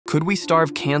Could we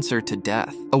starve cancer to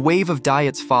death? A wave of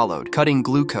diets followed, cutting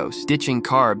glucose, ditching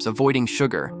carbs, avoiding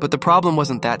sugar. But the problem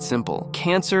wasn't that simple.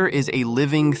 Cancer is a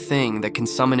living thing that can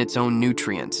summon its own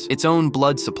nutrients, its own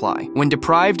blood supply. When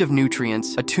deprived of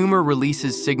nutrients, a tumor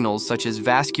releases signals such as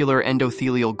vascular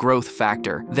endothelial growth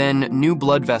factor. Then, new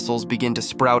blood vessels begin to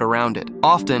sprout around it,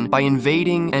 often by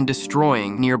invading and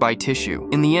destroying nearby tissue.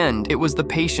 In the end, it was the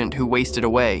patient who wasted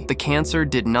away. The cancer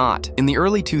did not. In the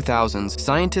early 2000s,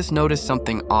 scientists noticed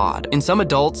something odd. In some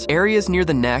adults, areas near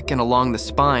the neck and along the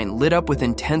spine lit up with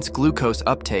intense glucose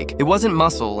uptake. It wasn't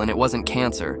muscle and it wasn't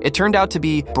cancer. It turned out to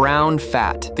be brown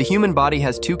fat. The human body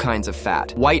has two kinds of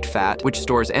fat: white fat, which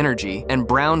stores energy, and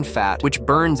brown fat, which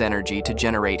burns energy to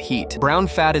generate heat. Brown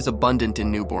fat is abundant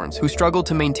in newborns, who struggle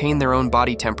to maintain their own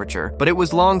body temperature, but it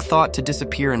was long thought to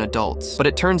disappear in adults. But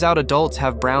it turns out adults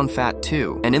have brown fat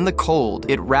too, and in the cold,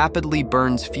 it rapidly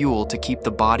burns fuel to keep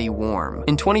the body warm.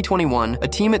 In 2021, a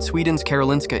team at Sweden's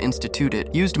Karolinska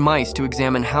Institutet used mice to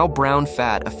examine how brown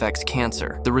fat affects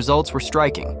cancer. The results were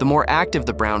striking. The more active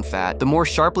the brown fat, the more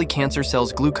sharply cancer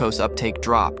cells' glucose uptake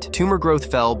dropped. Tumor growth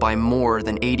fell by more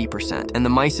than 80%, and the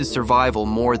mice's survival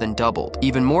more than doubled.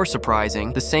 Even more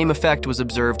surprising, the same effect was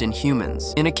observed in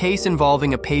humans. In a case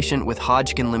involving a patient with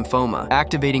Hodgkin lymphoma,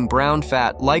 activating brown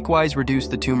fat likewise reduced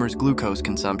the tumor's glucose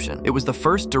consumption. It was the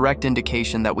first direct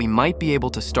indication that we might be able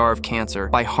to starve cancer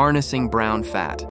by harnessing brown fat.